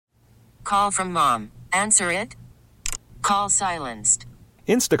call from mom. Answer it. Call silenced.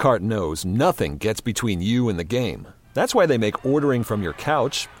 Instacart knows nothing gets between you and the game. That's why they make ordering from your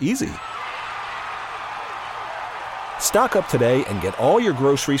couch easy. Stock up today and get all your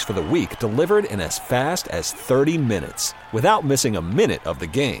groceries for the week delivered in as fast as 30 minutes without missing a minute of the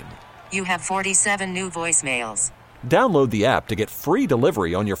game. You have 47 new voicemails. Download the app to get free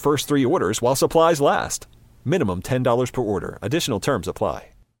delivery on your first 3 orders while supplies last. Minimum $10 per order. Additional terms apply.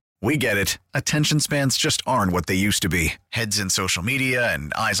 We get it. Attention spans just aren't what they used to be. Heads in social media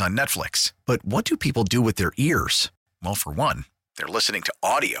and eyes on Netflix. But what do people do with their ears? Well, for one, they're listening to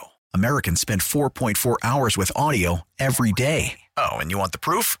audio. Americans spend 4.4 hours with audio every day. Oh, and you want the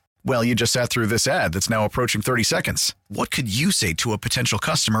proof? Well, you just sat through this ad that's now approaching 30 seconds. What could you say to a potential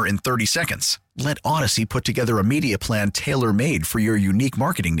customer in 30 seconds? Let Odyssey put together a media plan tailor-made for your unique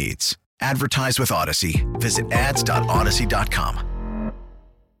marketing needs. Advertise with Odyssey. Visit ads.odyssey.com.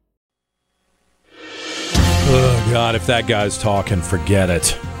 Oh, God, if that guy's talking, forget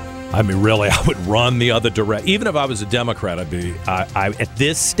it. I mean, really, I would run the other direction. Even if I was a Democrat, I at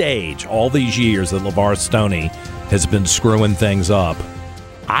this stage, all these years that LeVar Stoney has been screwing things up,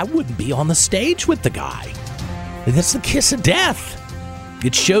 I wouldn't be on the stage with the guy. That's the kiss of death.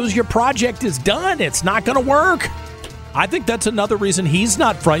 It shows your project is done. It's not going to work. I think that's another reason he's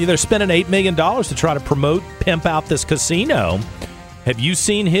not front. They're spending $8 million to try to promote, pimp out this casino. Have you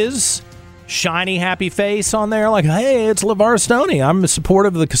seen his shiny, happy face on there? Like, hey, it's LeVar Stoney. I'm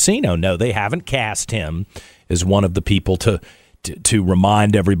supportive of the casino. No, they haven't cast him as one of the people to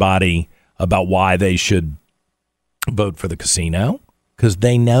remind everybody about why they should vote for the casino, because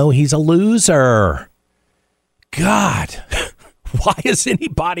they know he's a loser. God, why is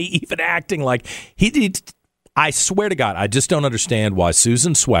anybody even acting like he did? I swear to God, I just don't understand why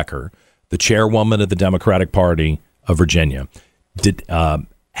Susan Swecker, the chairwoman of the Democratic Party of Virginia,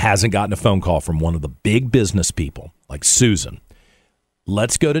 hasn't gotten a phone call from one of the big business people like Susan.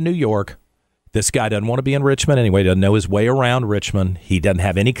 Let's go to New York. This guy doesn't want to be in Richmond anyway. He doesn't know his way around Richmond. He doesn't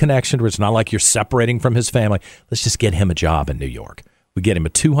have any connection to it. It's not like you're separating from his family. Let's just get him a job in New York. We get him a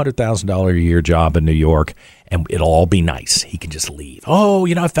 $200,000 a year job in New York, and it'll all be nice. He can just leave. Oh,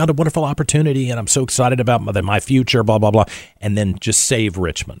 I found a wonderful opportunity, and I'm so excited about my future, blah, blah, blah. And then just save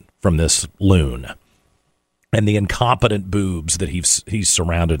Richmond from this loon and the incompetent boobs that he's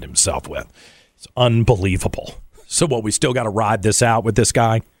surrounded himself with. It's unbelievable. So what, we still got to ride this out with this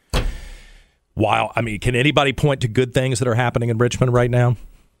guy? Can anybody point to good things that are happening in Richmond right now?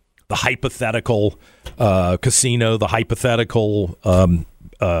 The hypothetical casino, the hypothetical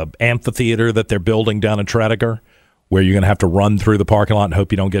amphitheater that they're building down in Tredegar, where you're going to have to run through the parking lot and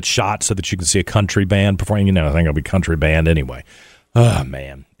hope you don't get shot so that you can see a country band performing. I think it'll be country band anyway. Oh,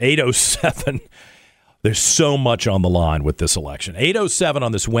 man. 8:07. There's so much on the line with this election. 8:07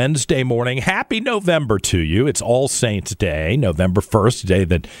 on this Wednesday morning. Happy November to you. It's All Saints Day, November 1st, a day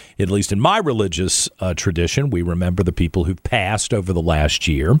that, at least in my religious tradition, we remember the people who've passed over the last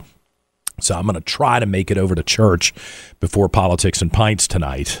year. So I'm going to try to make it over to church before Politics and Pints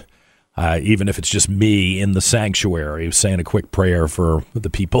tonight, even if it's just me in the sanctuary saying a quick prayer for the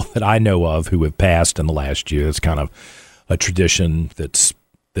people that I know of who have passed in the last year. It's kind of a tradition that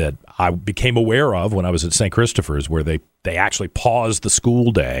I became aware of when I was at St. Christopher's, where they actually pause the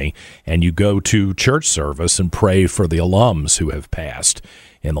school day and you go to church service and pray for the alums who have passed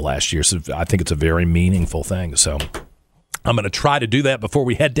in the last year. So I think it's a very meaningful thing. So I'm going to try to do that before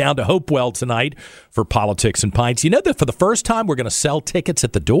we head down to Hopewell tonight for Politics and Pints. You know that for the first time, we're going to sell tickets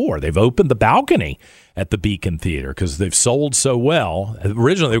at the door. They've opened the balcony at the Beacon Theater because they've sold so well.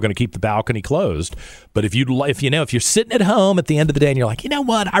 Originally, they were going to keep the balcony closed. But if you're sitting at home at the end of the day and you're like, you know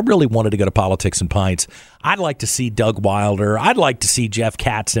what, I really wanted to go to Politics and Pints. I'd like to see Doug Wilder. I'd like to see Jeff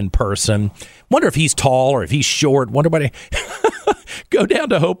Katz in person. Wonder if he's tall or if he's short. Wonder what. Go down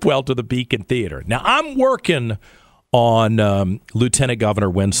to Hopewell to the Beacon Theater. Now, I'm working on Lieutenant Governor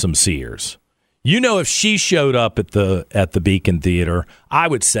Winsome Sears. If she showed up at the Beacon Theater, I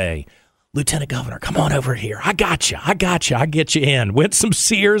would say, Lieutenant Governor, come on over here. I got you. I get you in. Winsome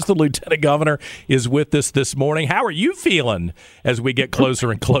Sears, the Lieutenant Governor, is with us this morning. How are you feeling as we get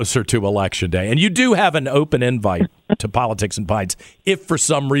closer and closer to Election Day? And you do have an open invite to Politics and Pints if for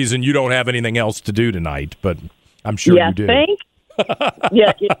some reason you don't have anything else to do tonight, but I'm sure you do.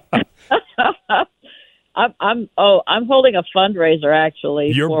 Yeah. I'm holding a fundraiser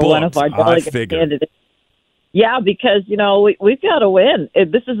actually for one of our delegate candidates. Yeah, because we've got to win.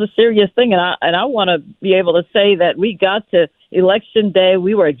 This is a serious thing, and I want to be able to say that we got to Election Day.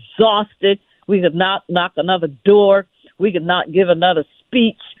 We were exhausted. We could not knock another door. We could not give another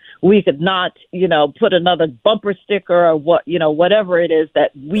speech. we could not, put another bumper sticker or whatever it is,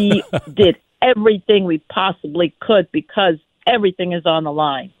 that we did everything we possibly could because everything is on the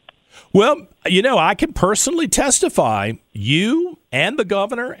line. Well, I can personally testify you and the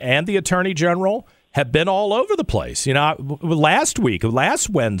governor and the attorney general have been all over the place. Last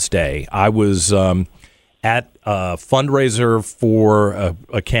Wednesday, I was at a fundraiser for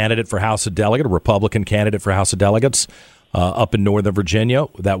a candidate for House of Delegates, a Republican candidate for House of Delegates up in Northern Virginia,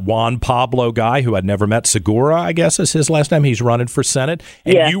 that Juan Pablo guy who I'd never met, Segura, I guess is his last name. He's running for Senate.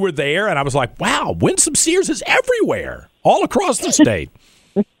 And You were there, and I was like, wow, Winsome Sears is everywhere, all across the state.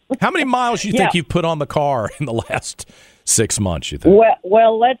 How many miles do you think you've put on the car in the last 6 months, you think?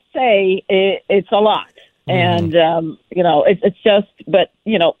 Well, let's say it's a lot. And, it's just, but,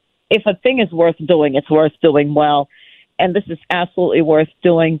 if a thing is worth doing, it's worth doing well. And this is absolutely worth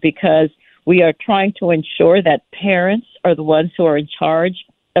doing because we are trying to ensure that parents are the ones who are in charge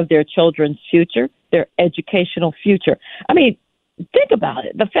of their children's future, their educational future. I mean, think about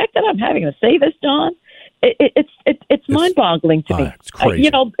it. The fact that I'm having to say this, John, it's mind-boggling to me. It's crazy.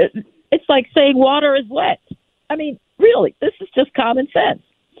 It's like saying water is wet. I mean, really, this is just common sense.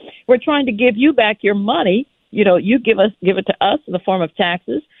 We're trying to give you back your money. You give it to us in the form of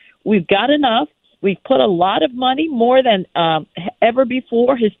taxes. We've got enough. We've put a lot of money, more than ever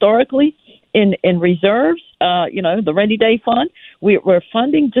before historically, in reserves. The rainy day fund. We're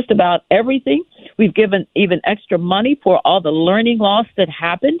funding just about everything. We've given even extra money for all the learning loss that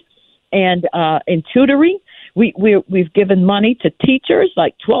happened. And in tutoring, we've given money to teachers,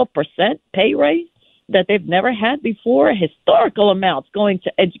 like 12% pay raise that they've never had before, historical amounts going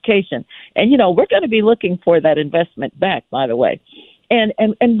to education. And, we're going to be looking for that investment back, by the way. And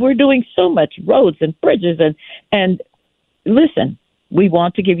we're doing so much roads and bridges. And listen, we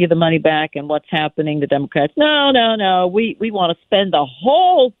want to give you the money back. And what's happening? The Democrats, no. We want to spend the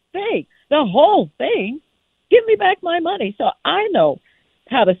whole thing. Give me back my money. So I know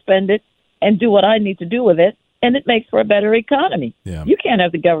how to spend it and do what I need to do with it, and it makes for a better economy. Yeah. You can't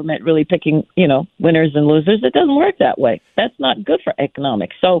have the government really picking, winners and losers. It doesn't work that way. That's not good for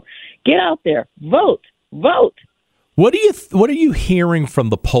economics. So get out there, vote. What are you hearing from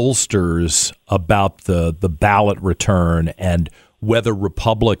the pollsters about the ballot return and whether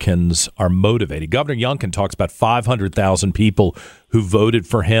Republicans are motivated? Governor Youngkin talks about 500,000 people who voted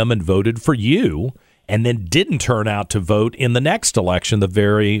for him and voted for you, and then didn't turn out to vote in the next election, the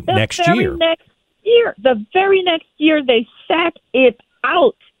very next year. The very next year, they sat it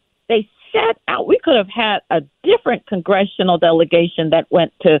out. We could have had a different congressional delegation that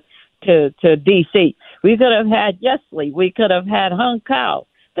went to D.C. We could have had Yesley. We could have had Hung Kao.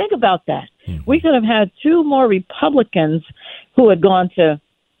 Think about that. Mm-hmm. We could have had 2 more Republicans who had gone to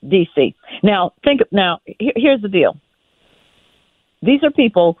D.C. Now, here's the deal. These are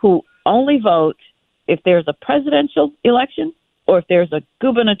people who only vote if there's a presidential election or if there's a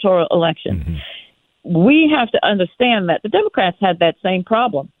gubernatorial election. Mm-hmm. We have to understand that the Democrats had that same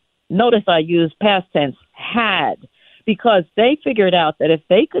problem. Notice I use past tense, had, because they figured out that if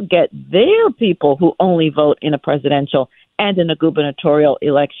they could get their people who only vote in a presidential and in a gubernatorial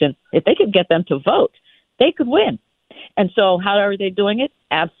election, if they could get them to vote, they could win. And so how are they doing it?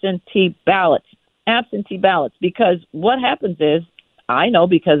 Absentee ballots, because what happens is, I know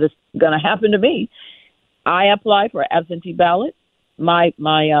because it's going to happen to me, I apply for absentee ballot. My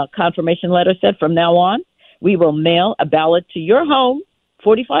confirmation letter said from now on, we will mail a ballot to your home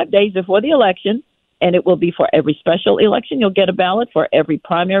 45 days before the election, and it will be for every special election. You'll get a ballot. For every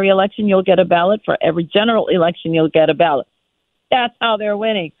primary election, you'll get a ballot. For every general election, you'll get a ballot. That's how they're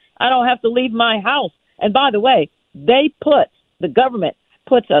winning. I don't have to leave my house. And by the way, the government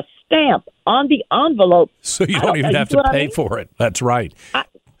puts a stamp on the envelope. So you don't even have to pay for it. That's right.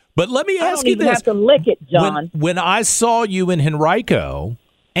 But let me ask you this. I don't even have to lick it, John. When I saw you in Henrico,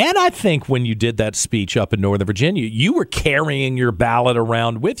 and I think when you did that speech up in Northern Virginia, you were carrying your ballot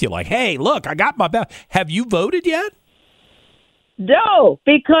around with you like, hey, look, I got my ballot. Have you voted yet? No,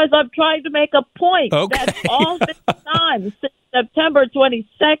 because I'm trying to make a point. Okay. That's all this time, since September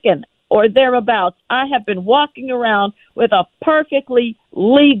 22nd or thereabouts, I have been walking around with a perfectly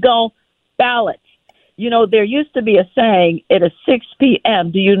legal ballot. There used to be a saying, it is 6 p.m.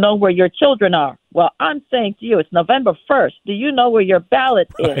 Do you know where your children are? Well, I'm saying to you, it's November 1st. Do you know where your ballot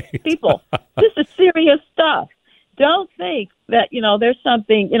is? Right. People, this is serious stuff. Don't think that, there's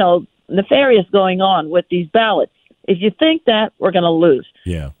something, nefarious going on with these ballots. If you think that, we're going to lose.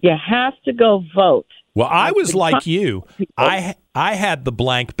 Yeah. You have to go vote. Well, I was like you. I had the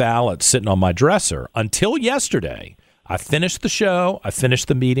blank ballot sitting on my dresser until yesterday. I finished the show. I finished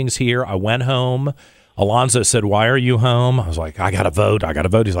the meetings here. I went home. Alonzo said, "Why are you home?" I was like, I got to vote.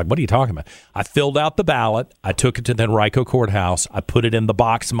 He's like, "What are you talking about?" I filled out the ballot. I took it to the Henrico Courthouse. I put it in the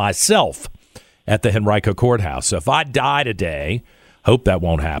box myself at the Henrico Courthouse. So if I die today, hope that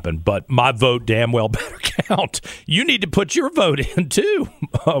won't happen, but my vote damn well better count. You need to put your vote in too,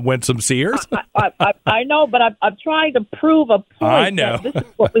 Winsome Sears. I know, but I'm trying to prove a point. I know. This is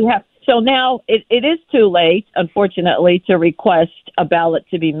what we have. So now it is too late, unfortunately, to request a ballot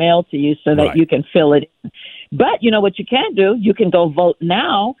to be mailed to you so that you can fill it in. But you know what you can do? You can go vote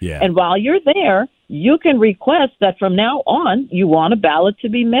now. Yeah. And while you're there, you can request that from now on you want a ballot to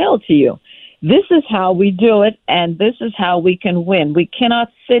be mailed to you. This is how we do it, and this is how we can win. We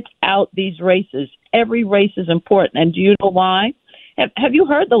cannot sit out these races. Every race is important. And do you know why? Have you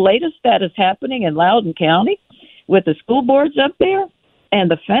heard the latest that is happening in Loudoun County with the school boards up there and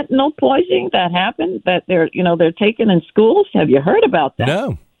the fentanyl poisoning that happened that they're taking in schools? Have you heard about that?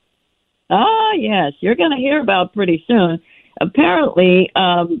 No. Ah, yes. You're going to hear about pretty soon. Apparently,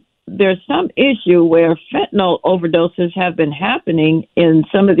 there's some issue where fentanyl overdoses have been happening in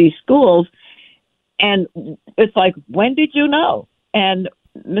some of these schools. And it's like, when did you know? And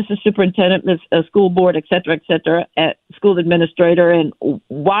Mrs. Superintendent, School Board, et cetera, school administrator, and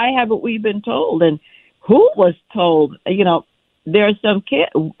why haven't we been told? And who was told? There's some kid,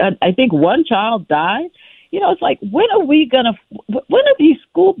 I think one child died. It's like, when are these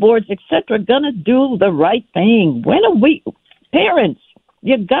school boards, et cetera, going to do the right thing? When are parents,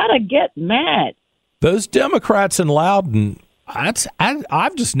 you got to get mad. Those Democrats in Loudoun,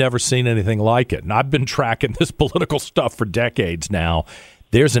 I've just never seen anything like it. And I've been tracking this political stuff for decades now.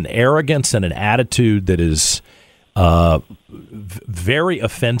 There's an arrogance and an attitude that is very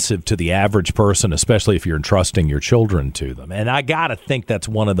offensive to the average person, especially if you're entrusting your children to them. And I got to think that's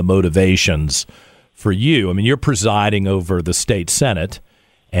one of the motivations for you. I mean, you're presiding over the state Senate,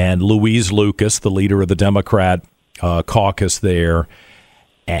 and Louise Lucas, the leader of the Democrat caucus there.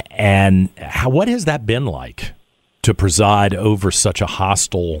 And what has that been like to preside over such a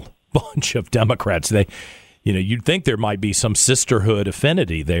hostile bunch of Democrats? You'd think there might be some sisterhood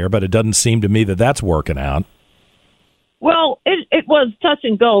affinity there, but it doesn't seem to me that that's working out. Well, it was touch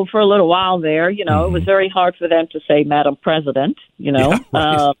and go for a little while there. It was very hard for them to say Madam President, Yeah,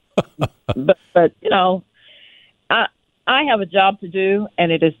 right. but I have a job to do,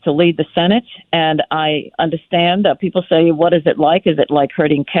 and it is to lead the Senate. And I understand that people say, what is it like? Is it like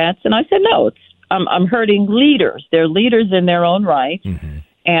herding cats? And I said, no, I'm herding leaders. They're leaders in their own right,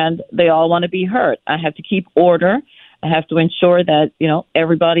 and they all want to be heard. I have to keep order. I have to ensure that,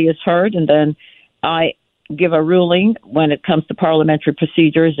 everybody is heard, and then I give a ruling when it comes to parliamentary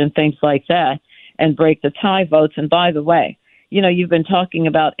procedures and things like that, and break the tie votes. And by the way, you've been talking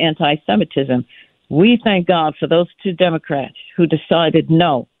about anti-Semitism. We thank God for those two Democrats who decided,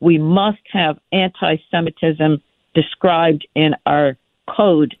 no, we must have anti-Semitism described in our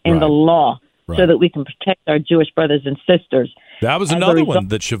code, in the law, so that we can protect our Jewish brothers and sisters. That was another one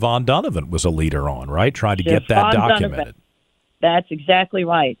that Siobhan Donovan was a leader on, right? Trying to get that documented. Donovan. That's exactly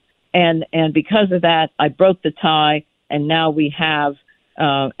right. And because of that, I broke the tie, and now we have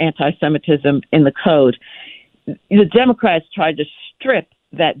anti-Semitism in the code. The Democrats tried to strip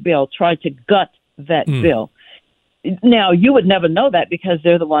that bill, tried to gut that bill. Now, you would never know that because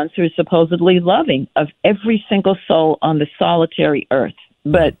they're the ones who are supposedly loving of every single soul on the solitary earth.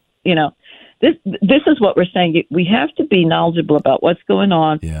 But, this is what we're saying. We have to be knowledgeable about what's going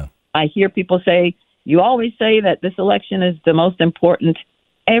on. Yeah. I hear people say, you always say that this election is the most important.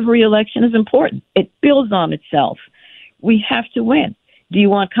 Every election is important. It builds on itself. We have to win. Do you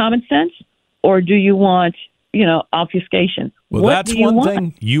want common sense, or do you want, obfuscation? Well, that's one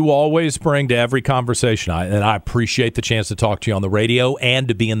thing you always bring to every conversation. And I appreciate the chance to talk to you on the radio and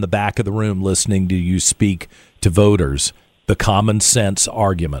to be in the back of the room listening to you speak to voters. The common sense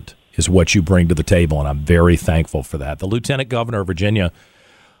argument is what you bring to the table, and I'm very thankful for that. The Lieutenant Governor of Virginia,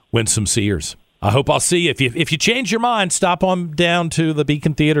 Winsome Sears. I hope I'll see you. If you change your mind, stop on down to the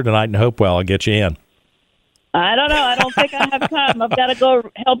Beacon Theater tonight in Hopewell. I'll get you in. I don't know. I don't think I have time. I've got to go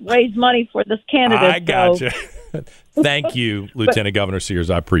help raise money for this candidate. I got you. Thank you, Lieutenant Governor Sears.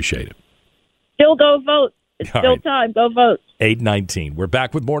 I appreciate it. Still go vote. It's still time. Go vote. 8:19. We're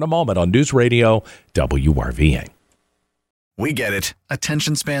back with more in a moment on News Radio WRVA. We get it.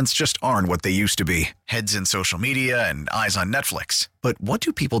 Attention spans just aren't what they used to be. Heads in social media and eyes on Netflix. But what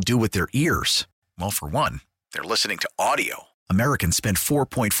do people do with their ears? Well, for one, they're listening to audio. Americans spend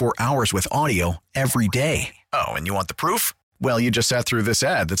 4.4 hours with audio every day. Oh, and you want the proof? Well, you just sat through this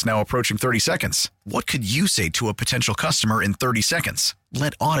ad that's now approaching 30 seconds. What could you say to a potential customer in 30 seconds?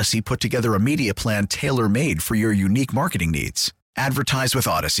 Let Odyssey put together a media plan tailor-made for your unique marketing needs. Advertise with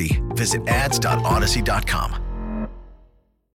Odyssey. Visit ads.odyssey.com.